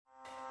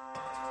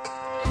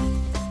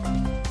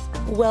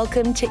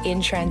Welcome to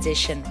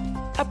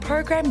InTransition, a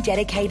program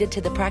dedicated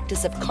to the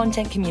practice of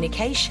content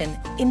communication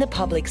in the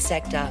public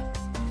sector.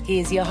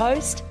 Here's your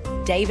host,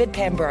 David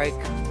Pembroke.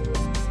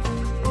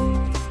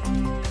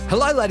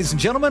 Hello, ladies and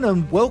gentlemen,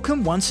 and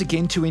welcome once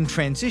again to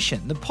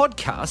InTransition, the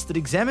podcast that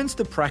examines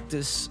the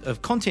practice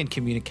of content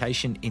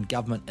communication in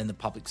government and the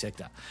public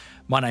sector.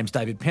 My name's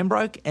David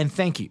Pembroke, and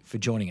thank you for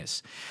joining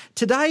us.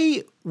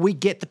 Today, we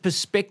get the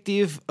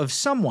perspective of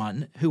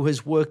someone who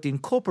has worked in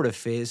corporate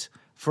affairs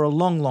for a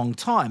long, long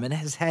time and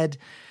has had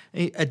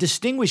a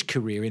distinguished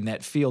career in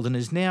that field and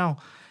has now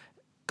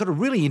got a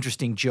really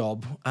interesting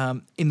job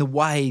in the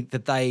way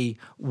that they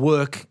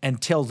work and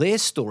tell their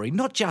story,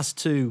 not just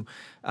to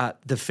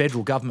the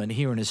federal government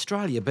here in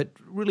Australia, but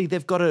really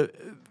they've got a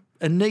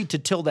need to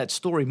tell that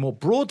story more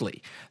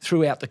broadly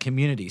throughout the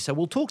community. So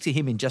we'll talk to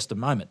him in just a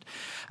moment.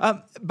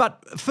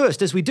 But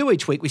first, as we do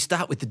each week, we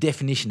start with the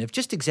definition of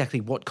just exactly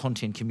what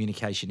content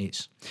communication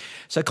is.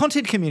 So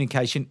content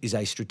communication is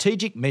a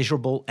strategic,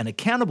 measurable and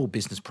accountable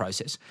business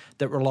process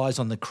that relies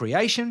on the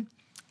creation,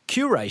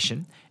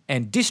 curation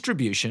and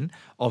distribution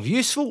of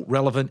useful,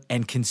 relevant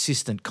and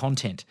consistent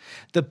content.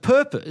 The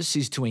purpose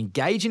is to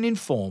engage and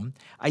inform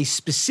a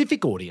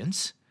specific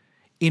audience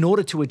in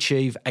order to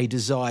achieve a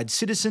desired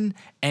citizen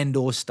and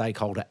or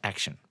stakeholder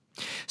action.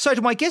 So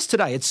to my guest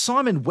today, it's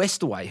Simon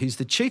Westaway, who's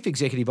the Chief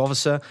Executive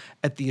Officer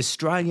at the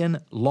Australian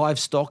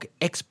Livestock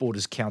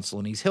Exporters Council,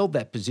 and he's held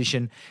that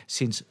position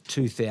since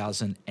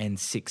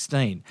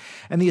 2016.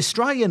 And the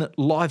Australian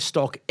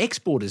Livestock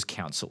Exporters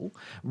Council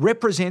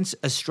represents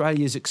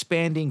Australia's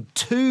expanding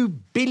 $2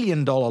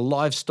 billion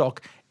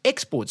livestock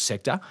export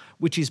sector,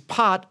 which is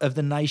part of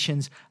the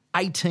nation's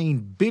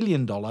 $18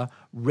 billion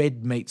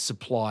red meat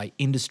supply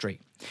industry.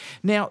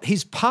 Now,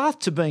 his path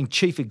to being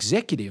Chief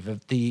Executive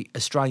of the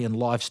Australian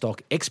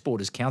Livestock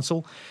Exporters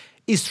Council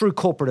is through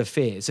corporate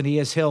affairs, and he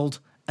has held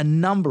a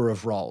number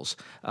of roles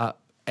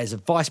as a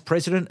Vice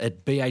President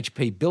at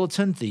BHP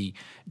Billiton, the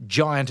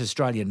giant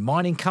Australian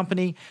mining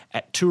company,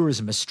 at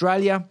Tourism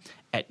Australia,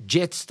 at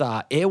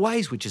Jetstar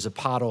Airways, which is a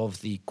part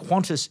of the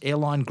Qantas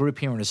airline group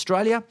here in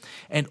Australia,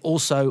 and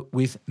also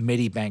with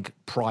Medibank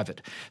Private.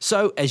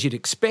 So, as you'd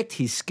expect,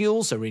 his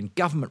skills are in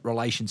government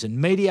relations and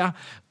media,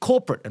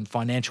 corporate and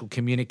financial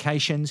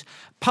communications,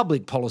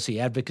 public policy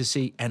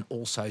advocacy, and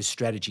also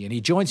strategy. And he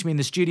joins me in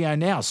the studio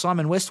now.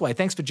 Simon Westaway,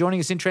 thanks for joining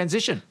us in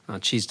Transition. Oh,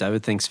 cheers,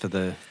 David. Thanks for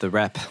the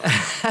wrap.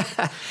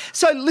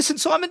 So, listen,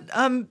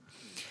 Simon,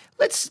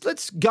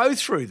 let's go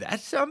through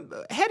that.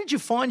 How did you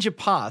find your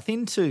path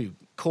into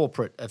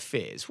corporate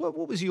affairs?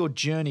 What was your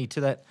journey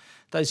to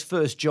those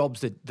first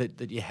jobs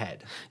that you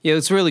had? Yeah,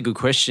 it's a really good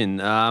question.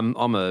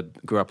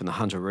 Grew up in the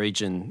Hunter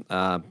region,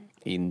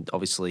 in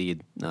obviously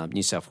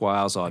New South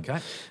Wales.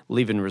 I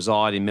live and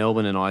reside in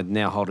Melbourne, and I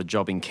now hold a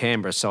job in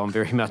Canberra. So I'm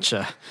very much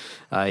a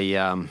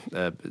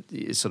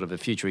sort of a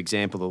future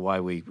example of the way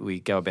we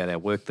go about our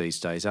work these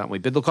days, aren't we?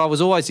 But look, I was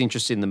always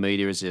interested in the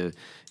media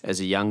as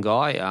a young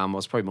guy. I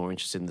was probably more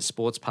interested in the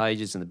sports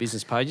pages and the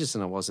business pages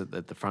than I was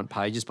at the front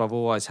pages. But I've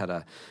always had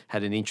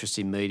an interest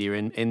in media,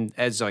 and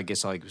as I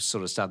guess I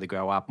sort of started to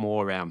grow up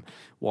more around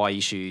why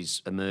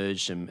issues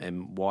emerged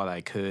and why they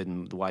occurred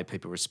and the way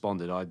people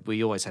responded.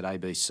 We always had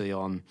ABC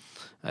on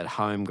at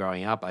home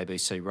growing up,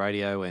 ABC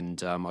radio,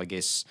 and I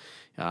guess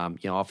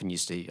often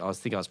used to. I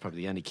think I was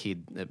probably the only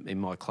kid in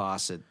my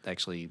class that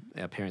actually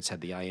our parents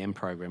had the AM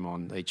program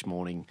on each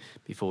morning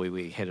before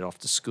we headed off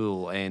to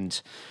school.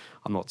 And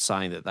I'm not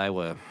saying that they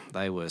were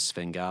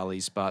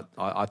Svengalis, but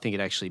I think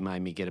it actually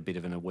made me get a bit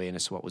of an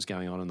awareness of what was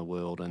going on in the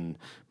world. And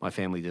my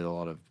family did a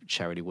lot of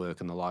charity work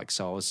and the like.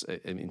 So I was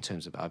in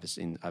terms of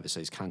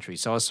overseas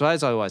countries. So I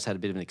suppose I always had a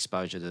bit of an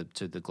exposure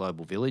to the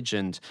global village,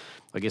 and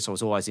I guess I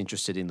was always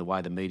interested in the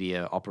way the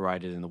media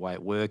operated and the way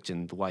it worked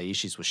and the way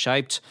issues were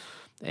shaped.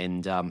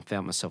 And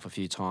found myself a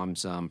few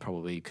times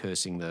probably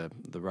cursing the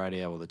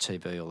radio or the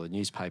TV or the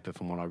newspaper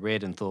from what I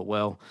read, and thought,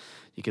 well,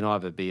 you can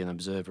either be an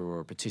observer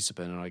or a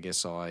participant. And I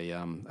guess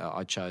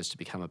I chose to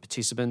become a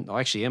participant. I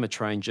actually am a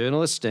trained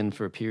journalist, and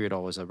for a period I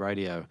was a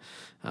radio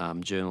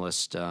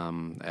journalist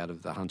out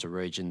of the Hunter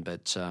region.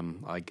 But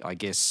I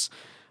guess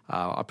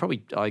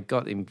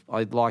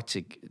I'd like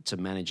to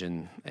manage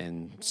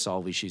and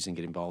solve issues and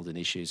get involved in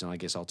issues, and I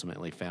guess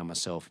ultimately found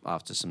myself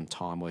after some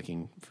time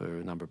working for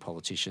a number of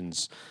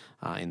politicians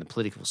in the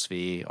political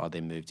sphere. I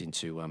then moved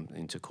into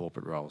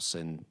corporate roles,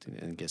 and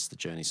I guess the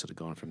journey's sort of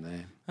gone from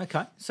there.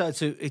 Okay, so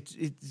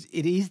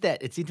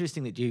it's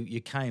interesting that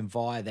you came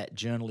via that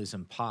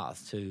journalism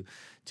path to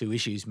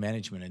issues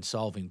management and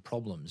solving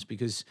problems,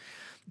 because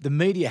the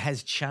media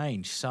has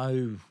changed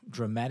so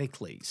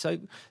dramatically. So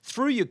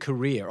through your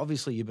career,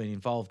 obviously you've been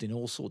involved in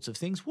all sorts of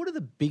things. What are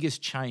the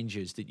biggest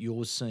changes that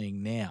you're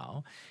seeing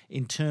now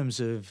in terms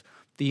of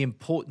the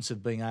importance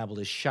of being able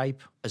to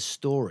shape a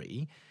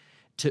story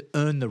to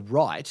earn the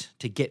right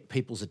to get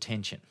people's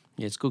attention?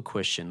 Yeah, it's a good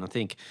question. I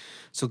think,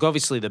 so look,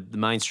 obviously the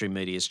mainstream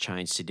media has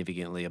changed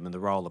significantly. I mean, the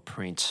role of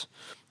print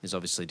has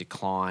obviously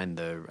declined.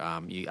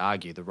 You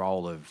argue the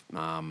role of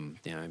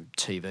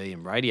TV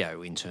and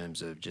radio in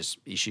terms of just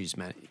issues,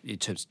 in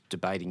terms of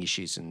debating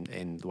issues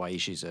and the way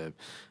issues are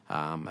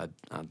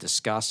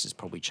discussed has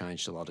probably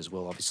changed a lot as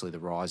well. Obviously, the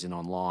rise in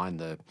online,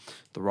 the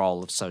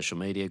role of social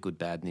media, good,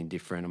 bad, and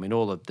indifferent. I mean,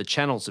 all of the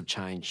channels have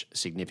changed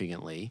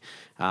significantly.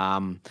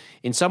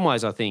 In some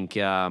ways, I think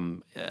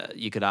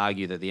you could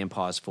argue that the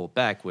empire's fought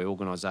back, where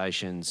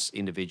organisations,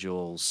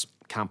 individuals,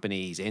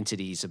 companies,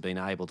 entities have been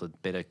able to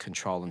better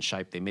control and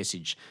shape their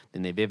message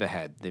than they've ever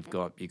had. You've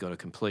got a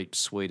complete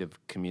suite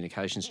of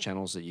communications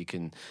channels that you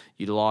can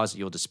utilise at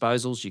your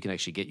disposals. You can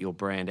actually get your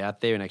brand out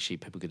there, and actually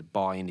people could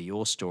buy into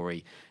your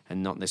story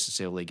and not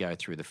necessarily go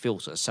through the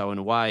filter. So in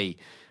a way,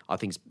 I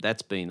think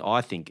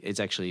it's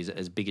actually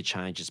as big a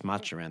change as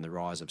much around the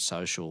rise of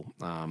social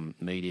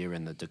media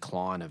and the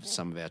decline of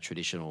some of our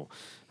traditional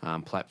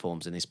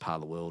platforms in this part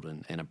of the world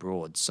and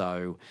abroad.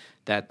 So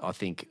that, I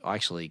think,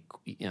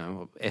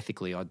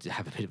 ethically, I'd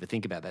have a bit of a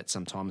think about that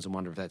sometimes and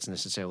wonder if that's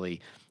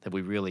necessarily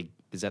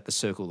is that the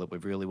circle that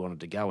we've really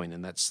wanted to go in,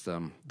 and that's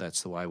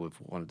the way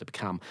we've wanted to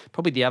become.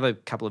 Probably the other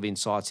couple of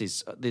insights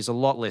is there's a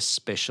lot less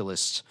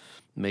specialist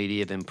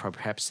media than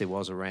perhaps there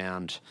was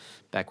around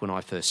back when I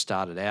first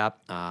started out.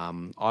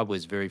 I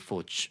was very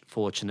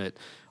fortunate.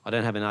 I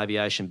don't have an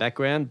aviation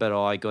background, but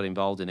I got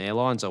involved in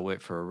airlines. I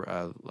worked for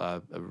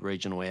a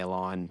regional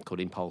airline called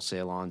Impulse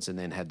Airlines, and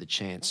then had the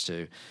chance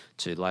to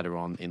later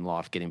on in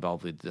life get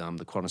involved with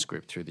the Qantas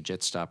Group through the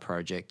Jetstar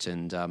project.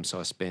 And so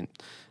I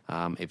spent,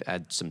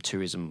 add some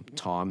tourism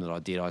time that I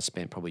did, I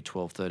spent probably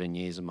 12, 13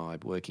 years of my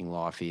working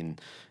life in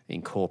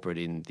corporate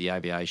in the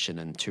aviation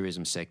and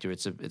tourism sector.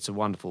 It's a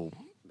wonderful,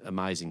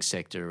 amazing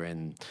sector,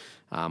 and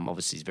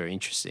obviously it's very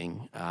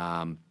interesting.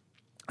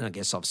 And I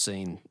guess I've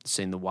seen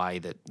the way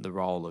that the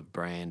role of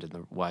brand and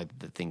the way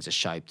that things are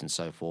shaped and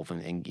so forth,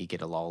 and you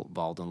get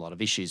involved in a lot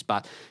of issues.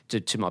 But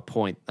to my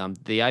point,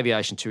 the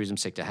aviation tourism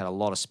sector had a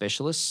lot of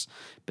specialists,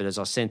 but as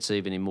I sense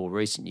even in more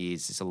recent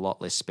years, there's a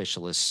lot less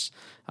specialists,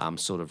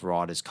 sort of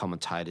writers,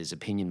 commentators,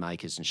 opinion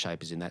makers and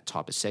shapers in that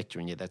type of sector.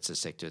 And yet that's a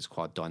sector that's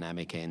quite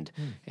dynamic and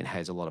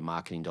has a lot of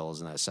marketing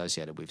dollars and that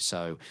associated with.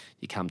 So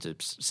you come to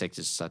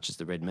sectors such as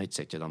the red meat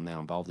sector that I'm now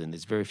involved in,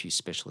 there's very few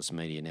specialist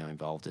media now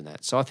involved in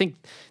that. So I think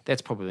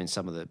that's probably been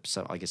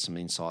some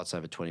insights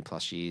over 20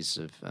 plus years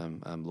of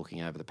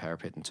looking over the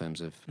parapet in terms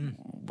of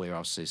where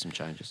I see some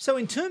changes. So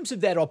in terms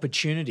of that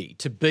opportunity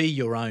to be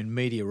your own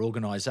media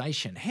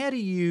organisation, how do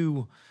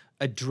you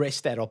address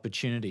that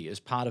opportunity as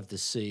part of the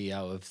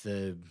CEO of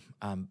the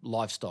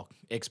Livestock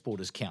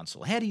Exporters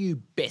Council? How do you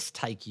best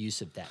take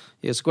use of that?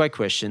 Yeah, it's a great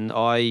question.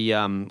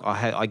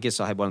 I guess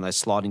I had one of those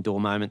sliding door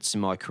moments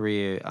in my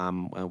career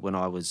when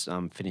I was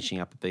finishing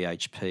up at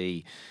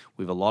BHP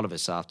with a lot of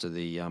us after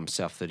the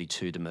South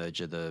 32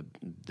 demerger, the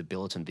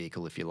Billiton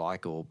vehicle, if you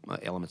like, or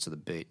elements of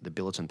the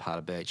Billiton part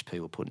of BHP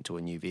were put into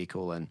a new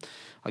vehicle. And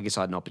I guess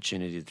I had an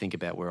opportunity to think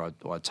about where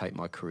I'd take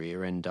my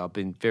career. And I've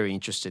been very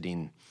interested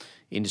in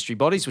industry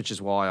bodies, which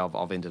is why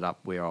I've ended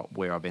up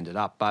where I've ended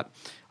up. But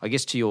I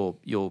guess to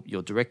your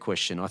direct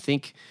question, I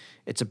think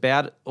it's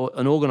about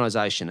an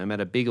organisation, no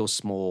matter big or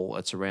small.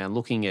 It's around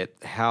looking at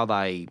how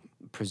they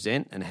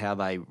present and how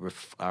they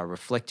are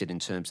reflected in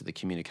terms of the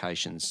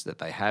communications that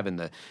they have and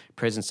the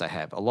presence they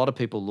have. A lot of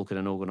people look at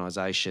an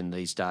organisation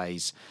these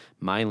days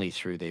mainly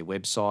through their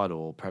website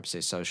or perhaps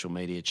their social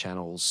media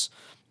channels,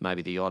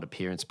 maybe the odd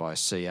appearance by a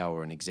CEO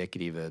or an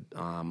executive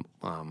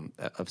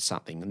of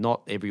something.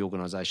 Not every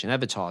organisation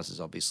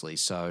advertises, obviously,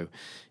 so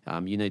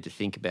you need to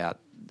think about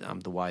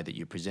the way that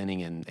you're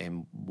presenting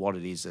and what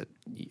it is that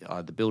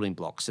are the building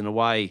blocks. In a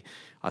way,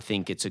 I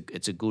think it's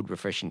a good,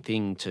 refreshing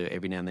thing to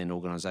every now and then an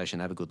organisation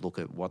have a good look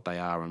at what they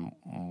are and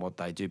what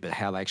they do, but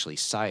how they actually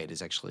say it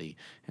is actually,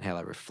 and how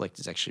they reflect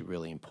is actually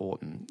really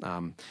important.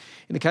 In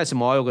the case of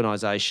my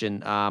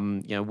organisation,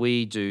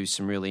 we do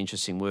some really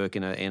interesting work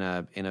in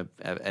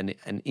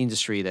an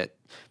industry that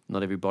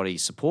not everybody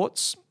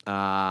supports,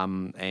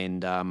 and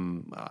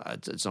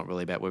it's not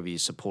really about whether you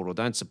support or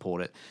don't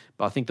support it,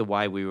 but I think the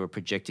way we were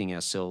projecting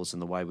ourselves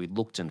and the way we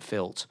looked and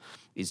felt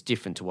is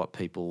different to what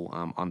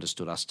people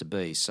understood us to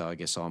be. So I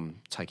guess I'm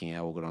taking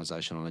our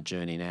organisation on a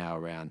journey now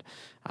around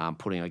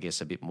putting, I guess,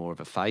 a bit more of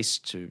a face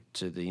to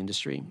the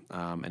industry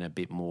and a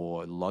bit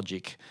more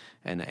logic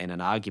and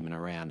an argument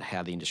around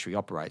how the industry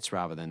operates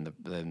rather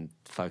than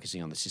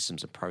focusing on the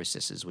systems and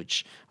processes,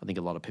 which I think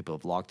a lot of people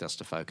have liked us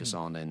to focus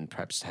on and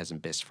perhaps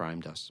hasn't best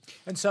framed us.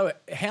 And so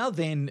how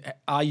then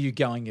are you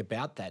going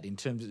about that in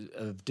terms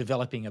of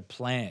developing a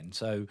plan?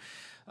 So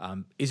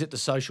is it the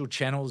social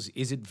channels?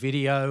 Is it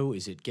video?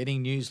 Is it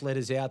getting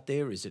newsletters out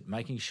there? Is it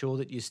making sure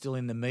that you're still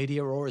in the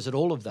media, or is it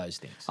all of those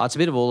things? It's a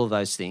bit of all of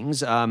those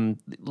things.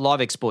 Live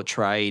export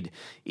trade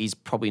is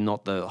probably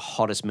not the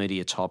hottest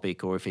media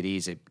topic, or if it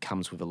is, it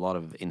comes with a lot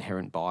of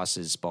inherent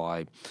biases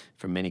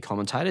from many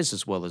commentators,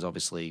 as well as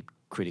obviously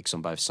critics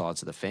on both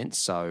sides of the fence.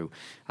 So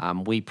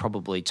we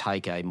probably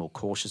take a more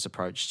cautious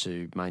approach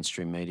to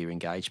mainstream media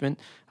engagement.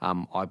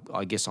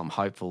 I guess I'm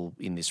hopeful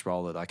in this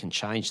role that I can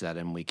change that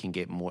and we can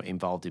get more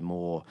involved in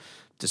more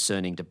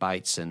discerning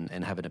debates and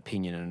have an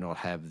opinion and not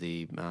have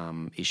the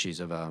issues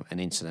of an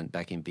incident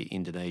back in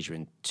Indonesia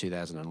in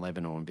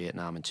 2011 or in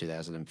Vietnam in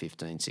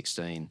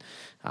 2015-16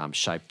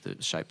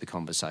 shape the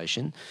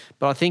conversation.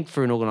 But I think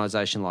for an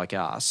organisation like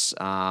us,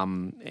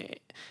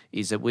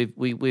 is that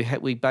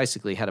we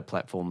basically had a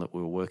platform that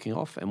we were working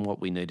off, and what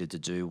we needed to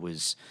do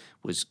was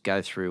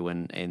go through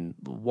and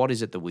what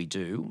is it that we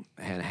do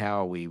and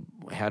how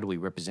do we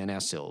represent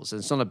ourselves. And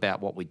it's not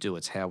about what we do,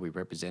 it's how we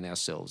represent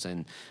ourselves.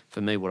 And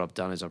for me, what I've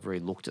done is I've really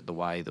looked at the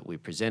way that we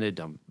presented.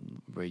 I'm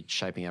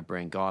reshaping our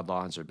brand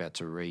guidelines. We're about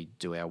to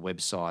redo our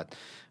website.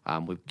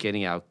 We're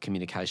getting our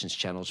communications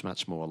channels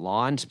much more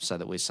aligned so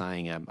that we're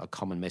saying a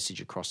common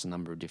message across a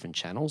number of different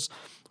channels.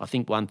 I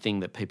think one thing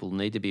that people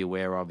need to be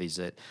aware of is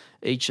that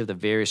each of the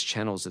various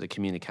channels that a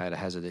communicator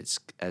has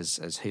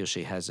as he or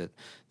she has it,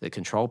 the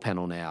control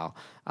panel now,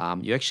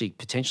 you're actually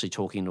potentially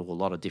talking to a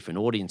lot of different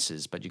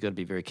audiences, but you've got to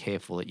be very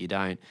careful that you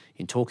don't,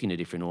 in talking to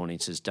different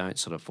audiences, don't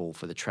sort of fall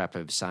for the trap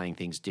of saying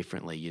things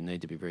differently. You need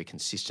to be very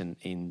consistent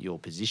in your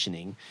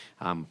positioning.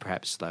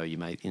 Perhaps, though, you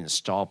may, in a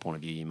style point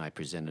of view, you may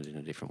present it in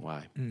a different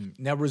way.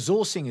 Now,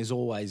 resourcing is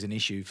always an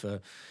issue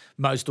for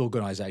most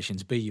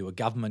organisations, be you a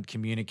government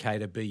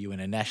communicator, be you in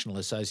a national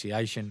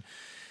association.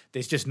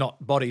 There's just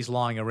not bodies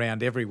lying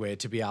around everywhere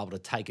to be able to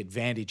take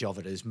advantage of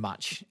it as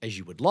much as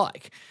you would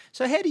like.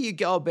 So how do you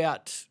go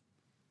about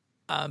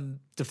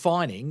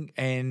defining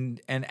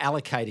and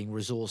allocating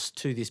resource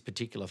to this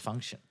particular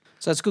function?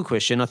 So that's a good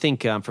question. I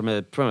think from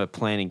a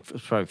planning,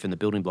 from the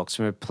building blocks,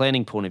 from a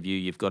planning point of view,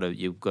 you've got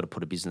to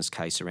put a business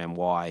case around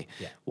why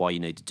you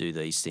need to do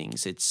these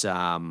things. It's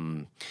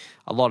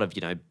a lot of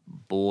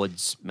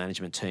boards,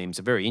 management teams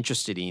are very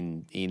interested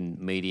in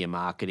media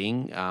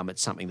marketing.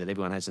 It's something that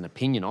everyone has an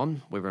opinion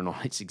on. Whether or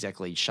not it's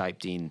exactly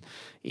shaped in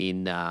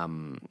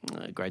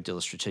a great deal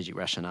of strategic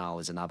rationale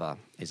is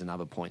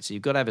another point. So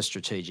you've got to have a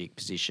strategic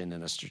position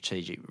and a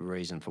strategic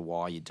reason for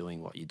why you're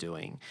doing what you're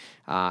doing,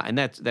 and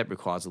that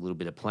requires a little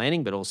bit of planning,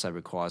 but also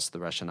requires the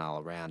rationale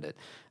around it.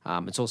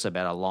 It's also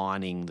about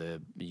aligning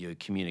your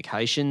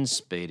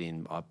communications, be it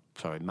in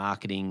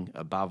marketing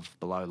above,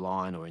 below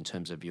line, or in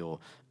terms of your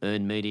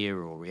earned media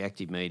or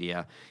reactive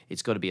media.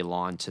 It's got to be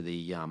aligned to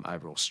the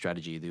overall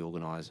strategy of the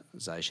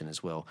organisation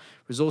as well.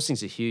 Resourcing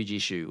is a huge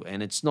issue,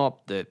 and it's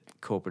not that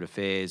corporate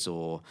affairs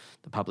or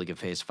the public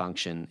affairs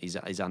function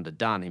is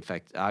underdone. In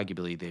fact,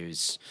 arguably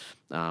there's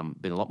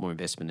been a lot more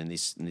investment in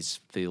this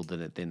field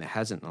than there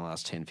hasn't in the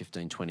last 10,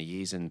 15, 20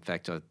 years. In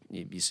fact,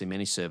 you see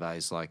many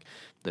surveys like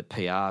that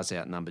PRs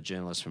outnumber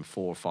journalists from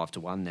 4 or 5 to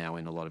 1 now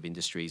in a lot of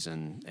industries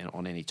and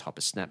on any type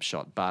of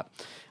snapshot. But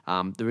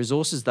the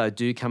resources, though,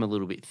 do come a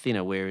little bit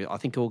thinner, where I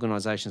think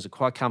organisations are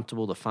quite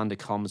comfortable to fund a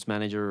comms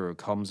manager or a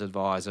comms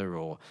advisor,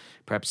 or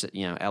perhaps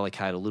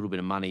allocate a little bit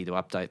of money to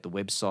update the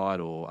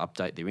website or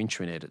update their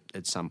intranet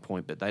at some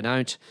point, but they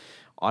don't.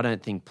 I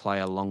don't think play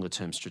a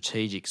longer-term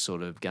strategic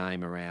sort of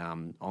game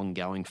around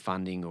ongoing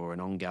funding or an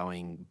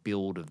ongoing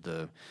build of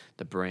the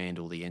brand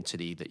or the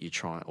entity that you're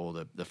trying, or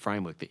the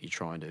framework that you're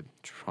trying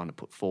to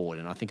put forward.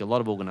 And I think a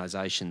lot of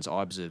organisations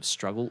I observe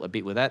struggle a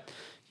bit with that.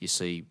 You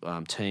see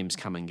teams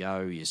come and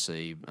go, you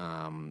see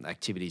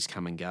activities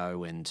come and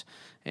go, and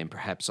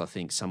perhaps I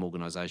think some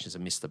organisations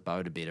have missed the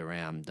boat a bit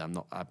around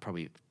not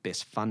probably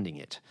best funding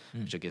it,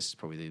 which I guess is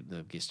probably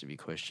the gist of your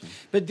question.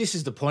 But this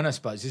is the point, I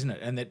suppose, isn't it?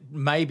 And that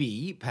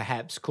maybe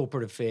perhaps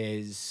corporate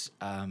affairs,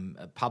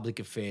 public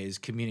affairs,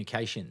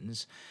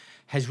 communications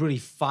has really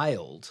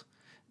failed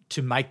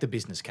to make the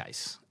business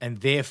case, and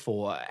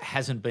therefore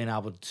hasn't been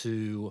able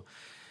to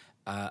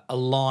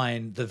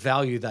align the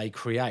value they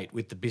create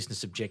with the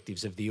business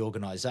objectives of the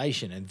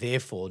organisation, and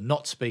therefore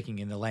not speaking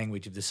in the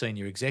language of the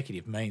senior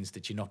executive means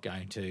that you're not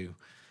going to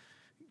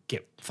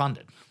get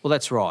funded. Well,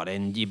 that's right,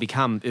 and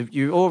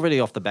you're already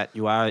off the bat.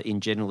 You are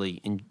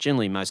generally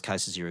in most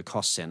cases you're a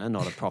cost centre,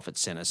 not a profit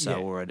centre,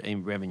 or a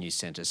revenue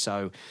centre.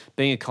 So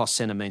being a cost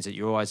centre means that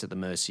you're always at the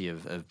mercy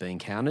of bean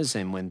counters,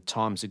 and when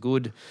times are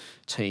good,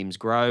 teams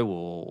grow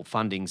or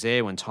funding's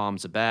there. When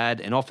times are bad,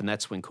 and often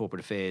that's when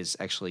corporate affairs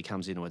actually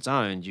comes into its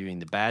own during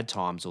the bad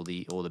times or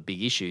the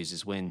big issues,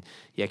 is when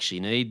you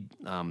actually need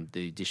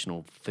the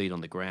additional feet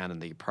on the ground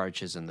and the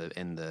approaches and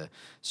the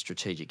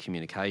strategic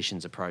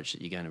communications approach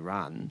that you're going to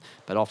run.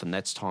 But often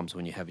that's times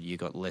when you've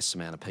got less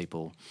amount of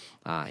people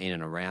in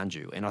and around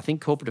you. And I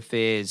think corporate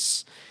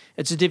affairs,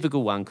 it's a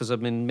difficult one because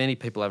many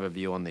people have a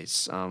view on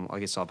this. I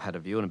guess I've had a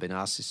view and I've been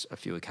asked this a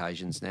few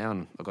occasions now,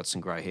 and I've got some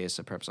grey hair,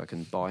 so perhaps I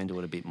can buy into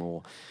it a bit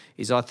more.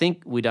 Is I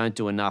think we don't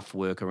do enough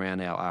work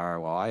around our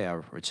ROI,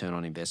 our return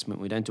on investment.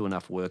 We don't do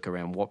enough work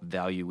around what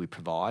value we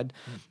provide.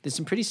 There's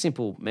some pretty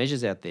simple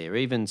measures out there.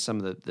 Even some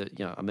of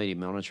a media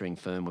monitoring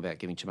firm, without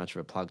giving too much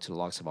of a plug to the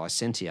likes of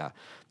Isentia,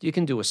 you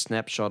can do a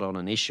snapshot on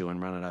an issue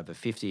and run it over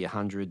 50,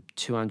 100,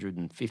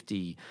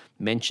 250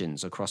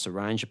 mentions across a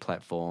range of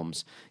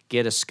platforms,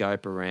 get a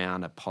scope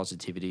around a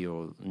positivity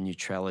or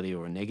neutrality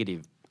or a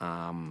negative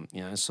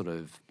sort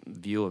of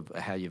view of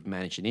how you've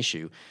managed an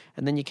issue,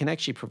 and then you can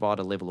actually provide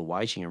a level of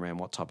weighting around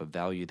what type of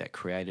value that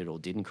created or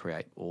didn't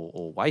create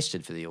or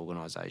wasted for the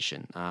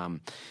organisation.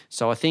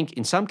 So I think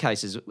in some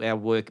cases our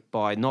work,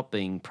 by not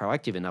being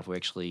proactive enough, we're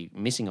actually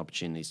missing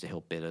opportunities to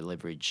help better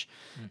leverage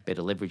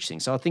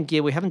things. So I think,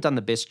 we haven't done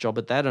the best job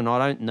at that, and I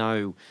don't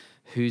know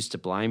who's to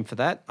blame for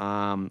that.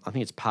 I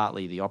think it's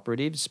partly the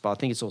operatives, but I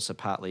think it's also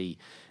partly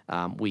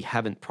we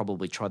haven't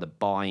probably tried to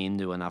buy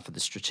into enough of the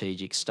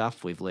strategic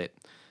stuff. We've let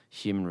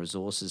human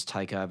resources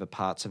take over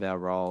parts of our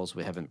roles.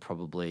 We haven't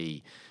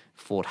probably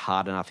fought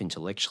hard enough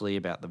intellectually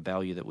about the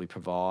value that we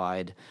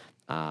provide.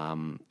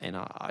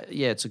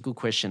 It's a good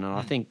question, and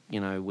I think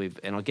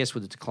I guess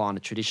with the decline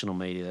of traditional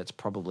media, that's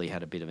probably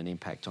had a bit of an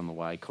impact on the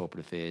way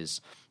corporate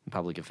affairs and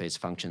public affairs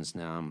functions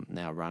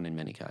now run in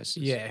many cases.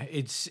 Yeah,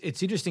 it's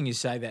interesting you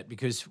say that,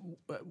 because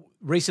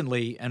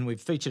recently, and we've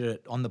featured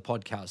it on the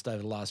podcast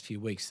over the last few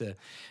weeks, the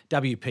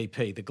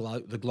WPP,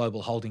 the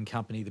global holding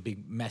company, the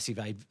big massive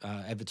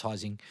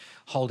advertising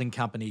holding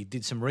company,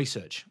 did some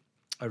research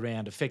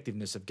around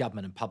effectiveness of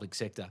government and public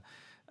sector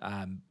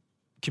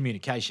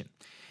communication.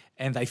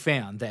 And they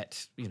found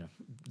that,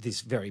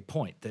 this very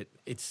point, that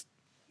it's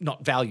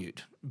not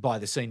valued by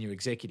the senior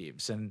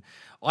executives. And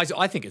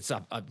I think it's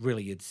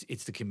really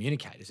the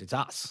communicators, it's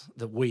us,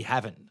 that we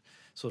haven't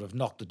sort of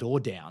knocked the door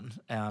down.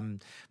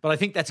 But I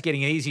think that's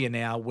getting easier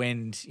now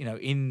when,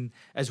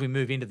 as we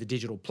move into the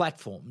digital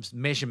platforms,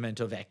 measurement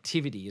of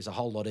activity is a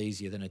whole lot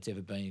easier than it's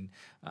ever been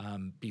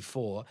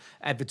before.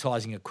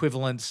 Advertising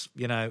equivalence,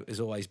 has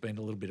always been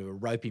a little bit of a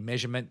ropey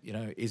measurement.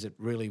 Is it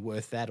really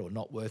worth that or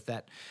not worth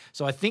that?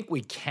 So I think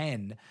we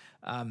can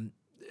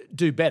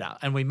do better,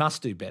 and we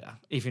must do better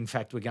if, in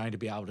fact, we're going to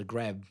be able to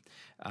grab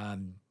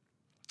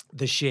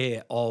the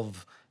share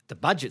of the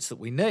budgets that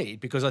we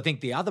need, because I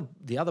think the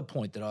other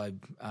point that I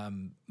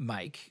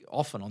make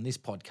often on this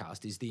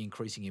podcast is the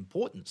increasing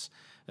importance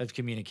of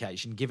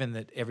communication, given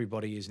that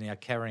everybody is now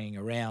carrying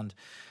around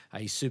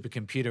a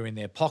supercomputer in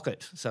their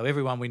pocket. So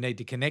everyone we need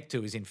to connect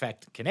to is in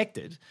fact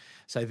connected.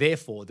 So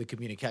therefore the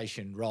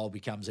communication role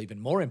becomes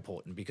even more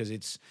important,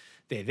 because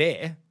they're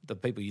there, the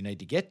people you need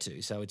to get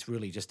to. So it's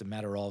really just a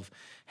matter of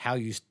how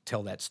you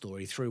tell that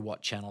story, through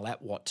what channel,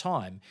 at what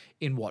time,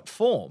 in what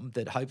form,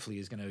 that hopefully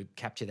is going to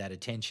capture that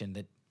attention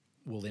that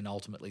will then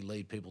ultimately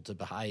lead people to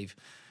behave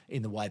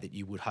in the way that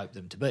you would hope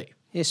them to be.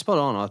 Yeah, spot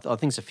on. I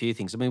think it's a few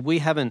things. I mean, we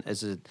haven't,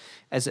 as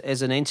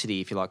an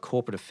entity, if you like,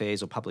 corporate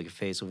affairs or public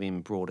affairs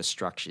within broader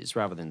structures,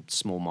 rather than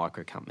small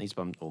micro companies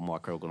or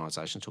micro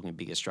organisations, talking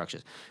bigger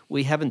structures,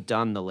 we haven't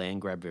done the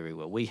land grab very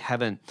well. We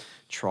haven't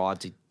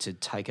tried to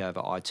take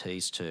over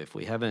IT's turf.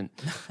 We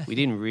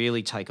didn't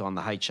really take on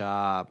the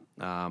HR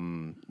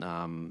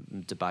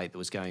debate that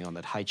was going on,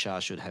 that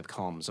HR should have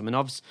comms. I mean,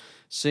 I've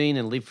seen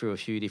and lived through a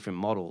few different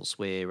models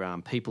where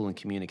people and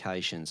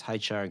communications,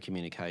 HR and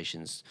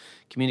communications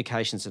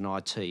and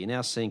IT. You're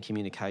now seeing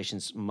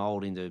communications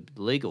mould into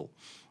legal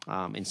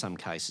in some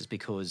cases,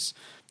 because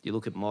you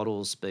look at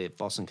models, be it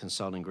Boston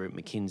Consulting Group,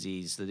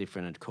 McKinsey's, the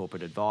different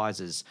corporate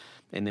advisors,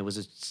 and there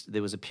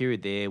was a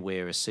period there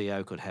where a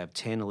CEO could have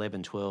 10,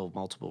 11,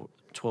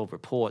 12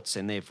 reports,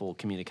 and therefore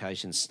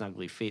communications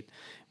snugly fit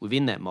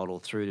within that model,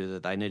 through to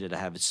that they needed to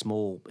have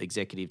small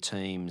executive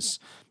teams,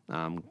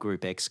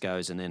 group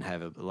excos, and then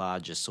have a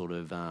larger sort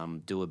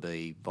of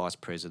do-a-be vice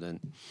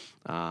president,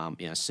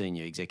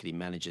 senior executive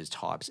managers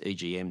types,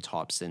 EGM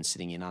types, then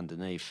sitting in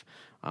underneath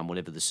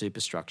whatever the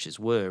superstructures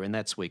were, and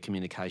that's where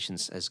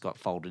communications has got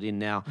folded in.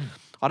 Now,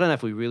 I don't know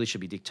if we really should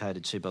be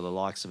dictated to by the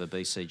likes of a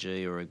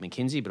BCG or a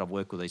McKinsey, but I've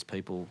worked with these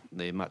people.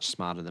 They're much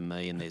smarter than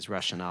me, and there's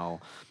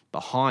rationale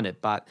behind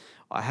it. But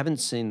I haven't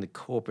seen the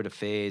corporate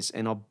affairs,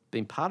 and I've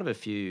been part of a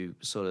few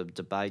sort of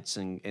debates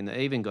and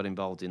even got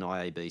involved in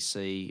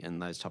IABC and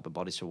those type of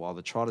bodies for a while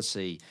to try to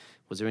see,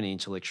 was there any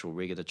intellectual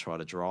rigour to try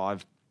to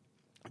drive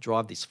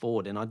this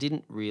forward? And I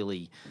didn't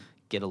really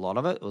get a lot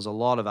of it. It was a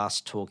lot of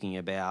us talking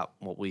about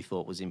what we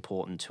thought was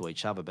important to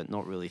each other, but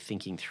not really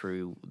thinking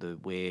through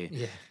where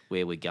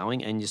we're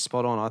going. And you're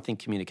spot on. I think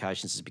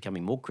communications is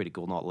becoming more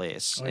critical, not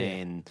less. Oh,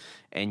 yeah.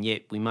 And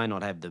yet we may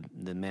not have the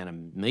amount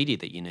of media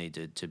that you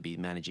need to be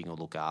managing or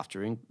look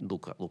after,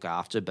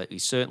 but we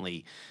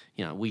certainly,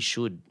 we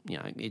should,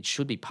 it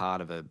should be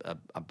part of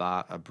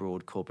a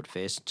broad corporate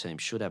affairs team,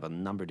 should have a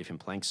number of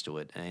different planks to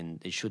it, and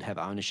it should have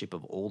ownership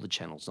of all the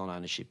channels, not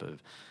ownership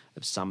of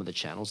some of the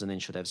channels, and then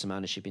should have some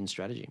ownership in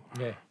strategy.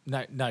 Yeah,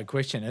 no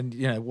question.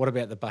 And, what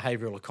about the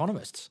behavioural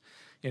economists?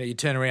 You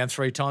turn around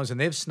 3 times and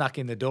they've snuck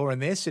in the door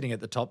and they're sitting at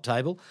the top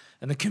table,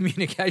 and the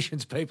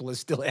communications people are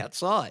still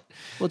outside.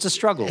 Well, it's a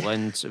struggle,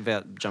 and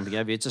without jumping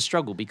over, it's a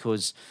struggle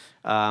because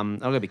I've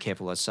got to be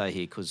careful what I say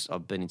here, because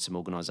I've been in some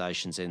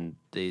organisations and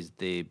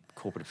their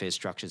corporate affairs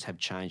structures have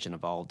changed and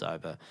evolved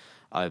over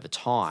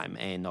time,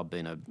 and I've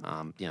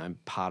been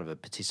part of a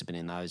participant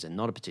in those and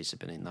not a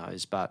participant in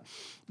those. But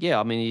yeah,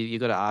 I mean, you've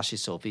got to ask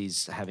yourself: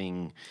 is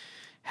having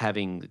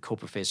having the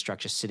corporate affairs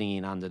structure sitting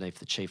in underneath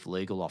the chief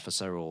legal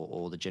officer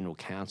or the general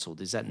counsel,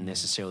 does that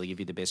necessarily give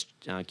you the best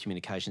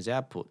communications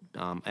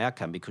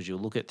outcome? Because you'll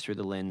look at through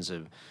the lens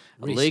of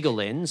a legal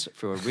lens,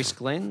 through a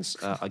risk lens,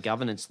 a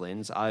governance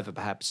lens, over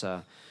perhaps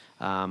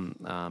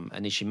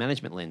an issue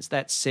management lens.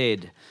 That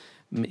said,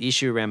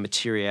 issue around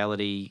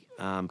materiality,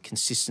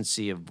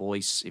 consistency of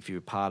voice, if you're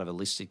part of a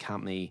listed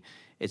company,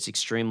 it's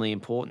extremely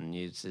important.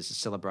 There's a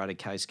celebrated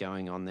case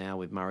going on now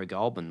with Murray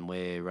Goulburn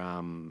where the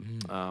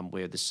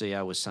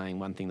CEO was saying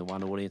one thing to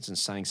one audience and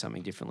saying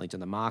something differently to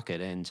the market,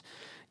 and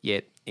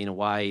yet in a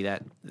way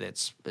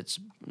it's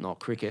not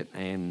cricket,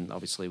 and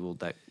obviously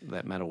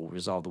that matter will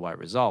resolve the way it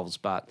resolves.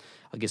 But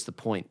I guess the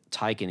point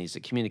taken is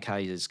that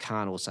communicators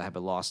can't also have a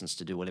license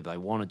to do whatever they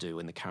want to do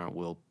in the current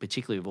world,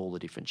 particularly with all the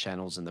different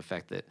channels and the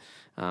fact that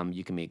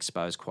you can be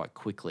exposed quite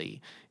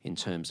quickly in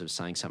terms of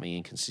saying something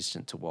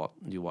inconsistent to what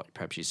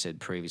perhaps you said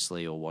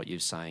previously, or what you're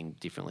saying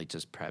differently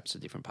to perhaps a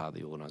different part of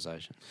the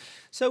organisation.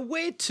 So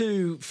where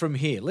to from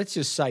here? Let's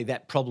just say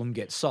that problem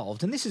gets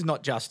solved. And this is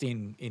not just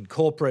in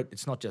corporate,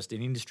 it's not just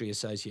in industry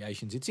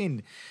associations, it's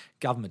in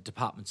government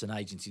departments and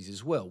agencies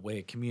as well,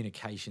 where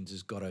communications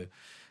has got to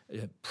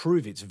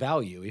prove its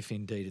value if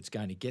indeed it's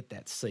going to get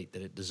that seat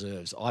that it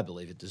deserves. I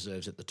believe it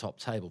deserves at the top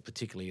table,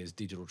 particularly as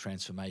digital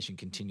transformation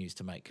continues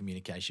to make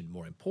communication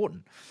more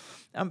important.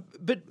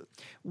 But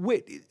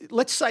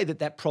let's say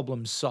that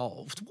problem's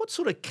solved. What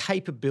sort of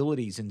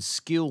capabilities and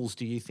skills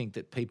do you think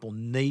that people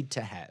need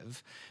to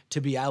have to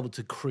be able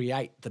to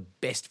create the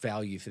best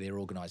value for their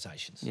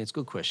organisations? Yeah, it's a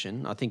good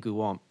question. I think you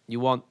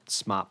want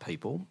smart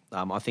people.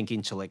 I think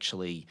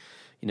intellectually,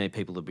 you need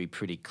people to be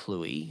pretty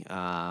cluey.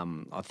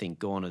 I think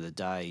gone are the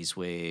days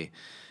where,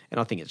 and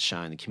I think it's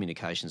shown the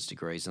communications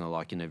degrees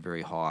and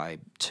very high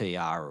TR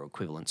or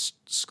equivalent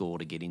score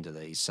to get into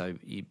these. So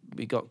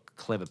we got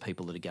clever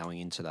people that are going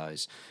into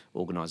those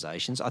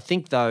organisations. I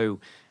think though,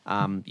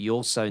 you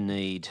also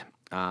need.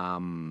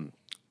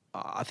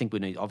 I think we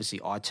need, obviously,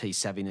 IT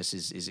savviness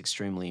is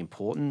extremely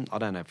important. I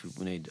don't know if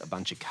we need a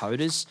bunch of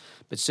coders,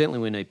 but certainly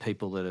we need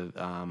people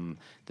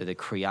that are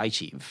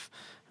creative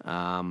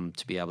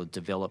to be able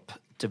to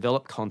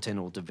develop content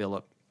or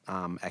develop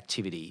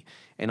activity.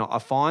 And I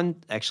find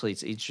actually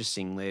it's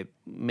interesting that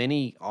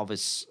many of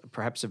us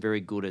perhaps are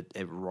very good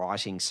at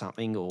writing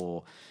something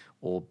or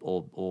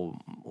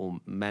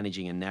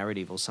managing a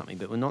narrative or something,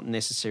 but we're not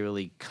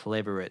necessarily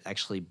clever at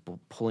actually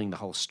pulling the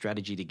whole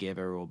strategy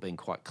together or being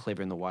quite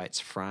clever in the way it's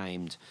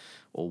framed,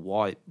 or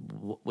why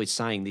we're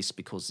saying this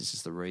because this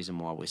is the reason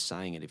why we're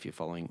saying it, if you're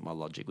following my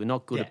logic. We're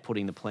not good at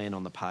putting the plan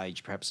on the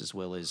page perhaps as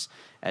well as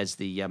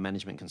the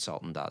management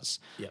consultant does.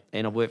 Yep.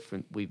 And I've worked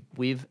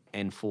with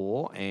and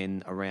for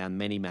and around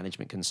many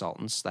management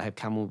consultants. They have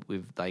come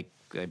with,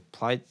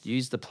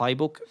 use the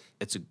playbook.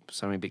 It's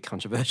something a bit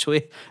controversial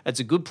here. It's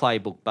a good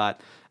playbook,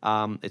 but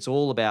it's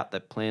all about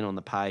that plan on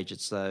the page.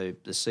 It's the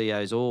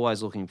CEO is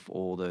always looking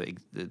for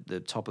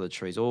the top of the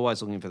tree, is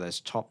always looking for those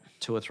top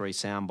 2 or 3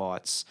 sound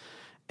bites.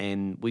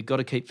 And we've got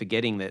to keep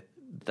forgetting that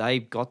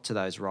they've got to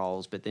those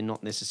roles, but they're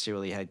not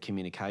necessarily had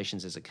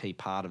communications as a key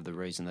part of the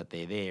reason that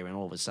they're there. And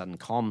all of a sudden,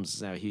 comms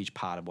is now a huge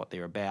part of what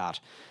they're about,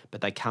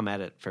 but they come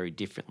at it very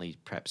differently,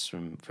 perhaps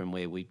from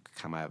where we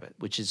come at it,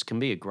 which can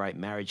be a great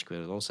marriage, but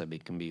it also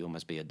can be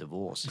almost be a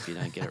divorce if you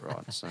don't get it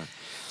right.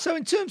 So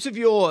in terms of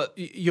your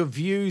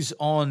views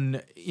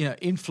on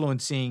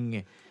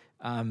influencing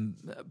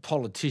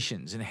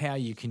politicians and how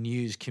you can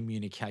use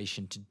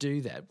communication to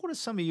do that, what's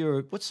some of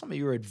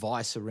your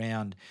advice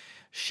around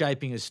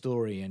shaping a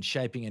story and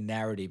shaping a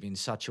narrative in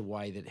such a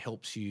way that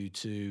helps you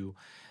to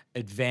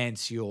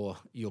advance your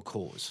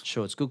cause?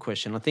 Sure, it's a good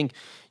question. I think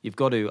you've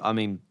got to,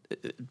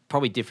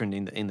 probably different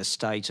in the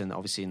state and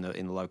obviously in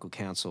the local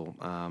council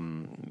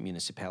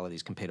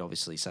municipalities compared to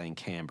obviously say in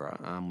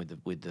Canberra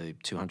with the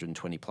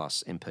 220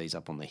 plus MPs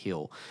up on the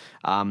hill.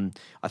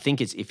 I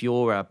think if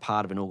you're a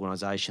part of an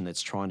organisation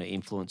that's trying to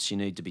influence, you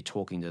need to be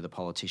talking to the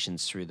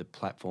politicians through the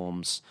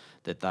platforms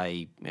that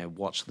they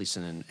watch,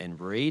 listen and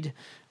read.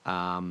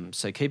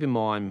 So keep in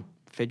mind,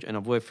 and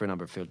I've worked for a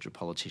number of federal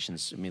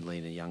politicians, admittedly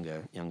in a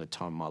younger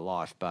time of my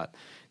life, but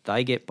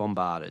they get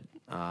bombarded.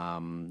 No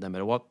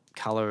matter what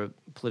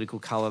political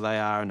colour they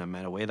are, and no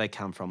matter where they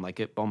come from, they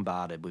get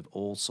bombarded with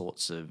all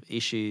sorts of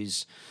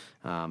issues,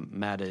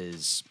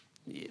 matters.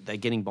 They're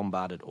getting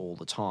bombarded all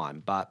the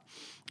time, but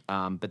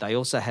they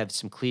also have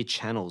some clear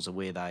channels of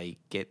where they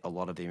get a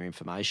lot of their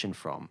information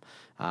from,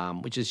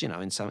 which is,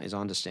 as I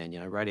understand,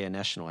 Radio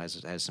National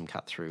has some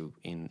cut through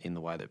in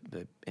the way that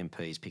the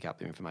MPs pick up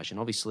their information.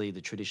 Obviously, the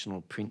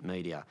traditional print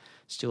media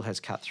still has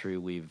cut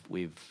through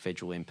with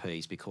federal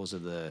MPs because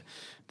of the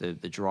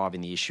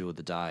driving the issue of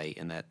the day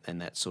and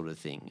that sort of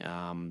thing.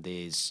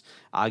 There's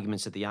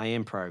arguments at the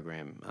AM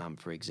program,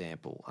 for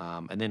example,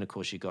 and then of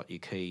course you've got your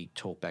key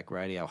talkback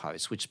radio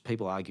hosts, which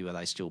people argue are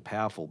they still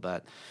powerful,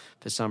 but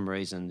for some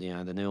reason,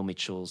 the Neil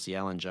Mitchells, the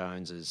Alan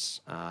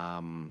Joneses,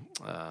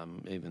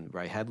 even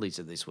Ray Hadleys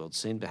of this world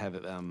seem to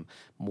have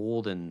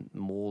more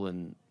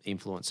than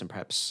influence and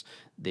perhaps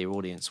their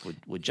audience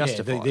would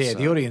justify.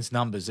 The audience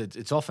numbers,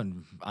 it's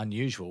often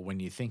unusual when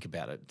you think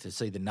about it, to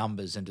see the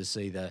numbers and to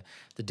see the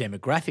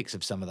demographics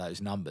of some of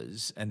those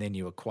numbers, and then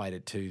you equate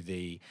it to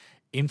the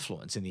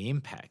influence and the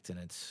impact, and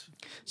it's...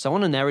 So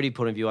on a narrative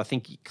point of view, I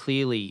think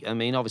clearly, I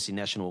mean, obviously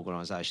national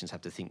organisations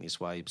have to think this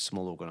way,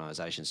 small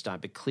organisations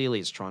don't, but clearly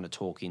it's trying to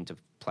talk into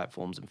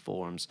platforms and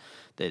forums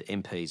that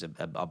MPs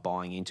are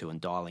buying into and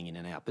dialing in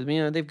and out. But,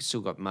 they've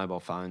still got mobile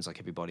phones like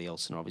everybody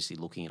else and obviously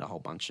looking at a whole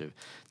bunch of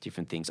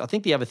different things. I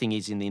think the other thing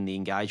is in the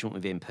engagement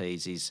with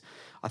MPs is,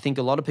 I think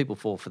a lot of people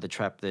fall for the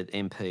trap that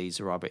MPs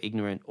are either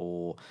ignorant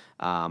or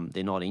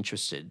they're not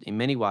interested. In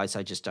many ways,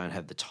 they just don't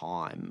have the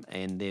time.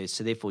 And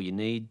so therefore you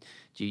need...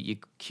 Your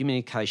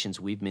communications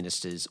with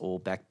ministers or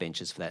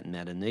backbenchers, for that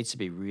matter, needs to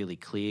be really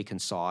clear,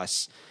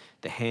 concise.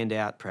 The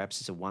handout perhaps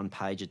is a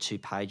 1-pager,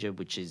 2-pager,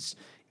 which is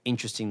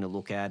interesting to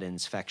look at and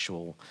is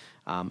factual.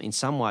 In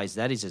some ways,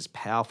 that is as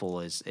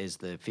powerful as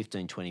the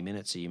 15, 20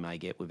 minutes that you may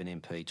get with an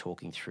MP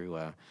talking through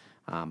a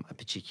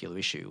particular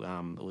issue.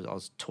 I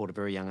was taught at a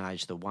very young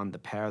age the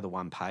power of the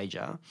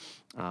 1-pager,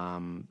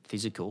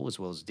 physical as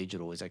well as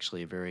digital, is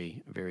actually a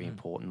very, very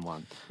important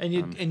one.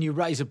 And you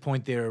raise a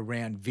point there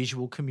around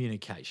visual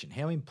communication.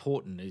 How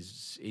important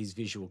is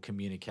visual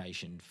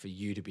communication for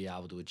you to be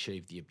able to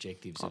achieve the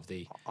objectives of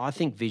the... I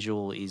think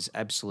visual is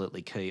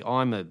absolutely key.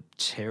 I'm a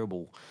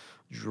terrible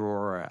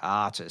drawer,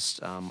 artist.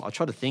 I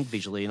try to think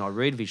visually and I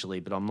read visually,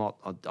 but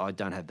I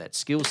don't have that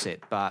skill set.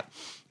 But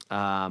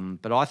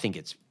I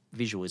think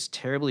visual is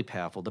terribly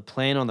powerful. The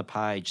plan on the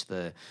page,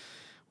 we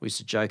used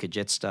to joke at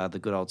Jetstar, the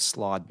good old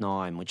slide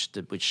 9, which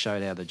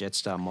showed how the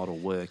Jetstar model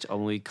worked. I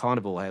mean, we kind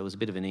of all had, it was a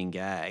bit of an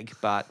in-gag,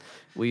 but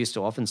we used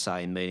to often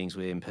say in meetings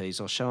with MPs,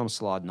 I'll show them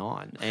slide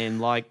 9.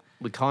 And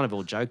we kind of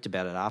all joked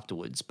about it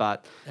afterwards,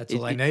 but that's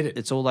all they needed.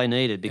 It's all they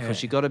needed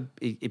because you got to,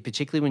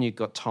 particularly when you've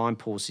got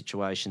time-poor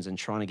situations and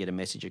trying to get a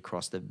message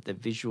across, the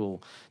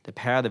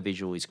power of the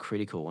visual is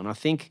critical. And I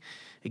think,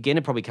 again,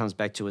 it probably comes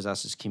back to us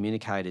as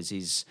communicators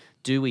is,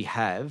 do we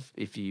have,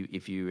 if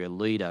you're a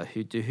leader,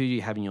 who do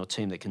you have in your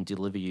team that can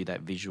deliver you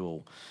that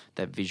visual?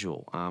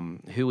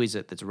 Who is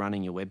it that's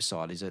running your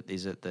website?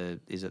 Is it the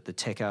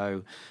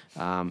techo?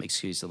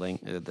 Excuse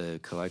the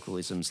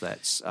colloquialisms,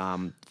 that's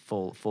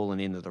fallen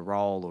into the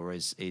role, or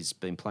is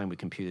been playing with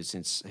computers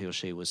since he or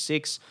she was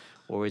 6,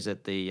 or is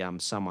it the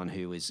someone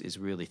who is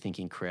really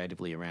thinking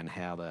creatively around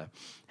how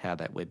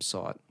that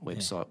website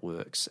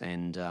works?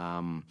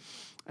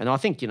 And I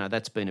think,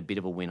 that's been a bit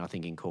of a win, I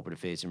think, in corporate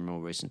affairs in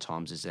more recent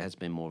times, is there has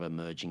been more of a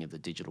merging of the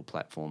digital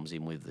platforms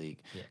in with the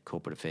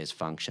corporate affairs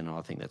function. And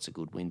I think that's a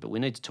good win. But we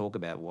need to talk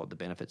about what the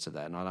benefits of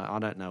that. And I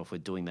don't know if we're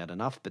doing that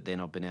enough, but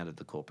then I've been out of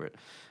the corporate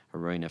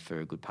arena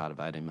for a good part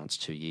of 18 months,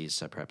 2 years,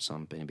 so perhaps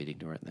I'm being a bit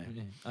ignorant there.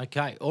 Yeah.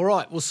 Okay, all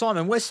right. Well,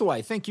 Simon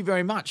Westaway, thank you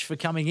very much for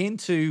coming in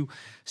to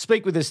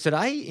speak with us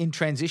today in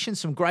Transition.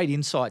 Some great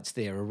insights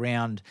there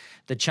around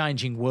the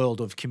changing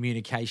world of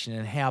communication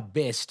and how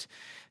best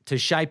to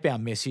shape our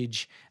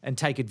message and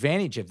take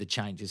advantage of the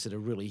changes that are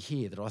really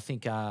here, that I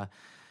think are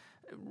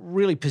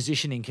really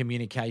positioning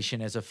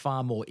communication as a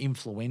far more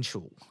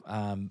influential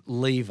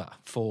lever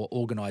for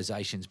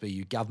organisations, be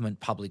you government,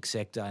 public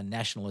sector,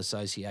 national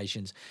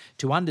associations,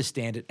 to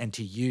understand it and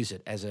to use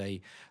it as a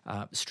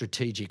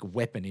strategic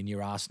weapon in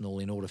your arsenal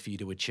in order for you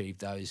to achieve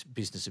those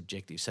business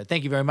objectives. So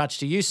thank you very much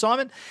to you,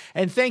 Simon,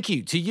 and thank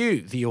you to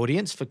you, the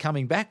audience, for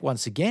coming back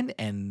once again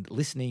and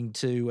listening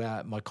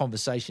to my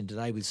conversation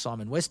today with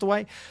Simon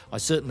Westaway. I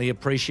certainly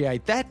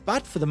appreciate that,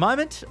 but for the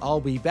moment, I'll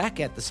be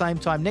back at the same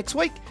time next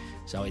week.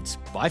 So it's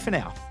bye for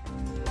now.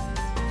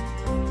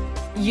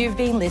 You've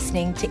been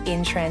listening to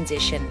In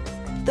Transition,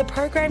 the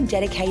program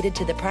dedicated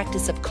to the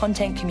practice of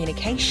content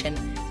communication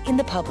in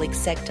the public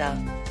sector.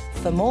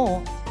 For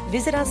more,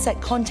 visit us at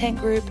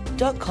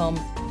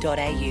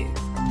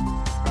contentgroup.com.au.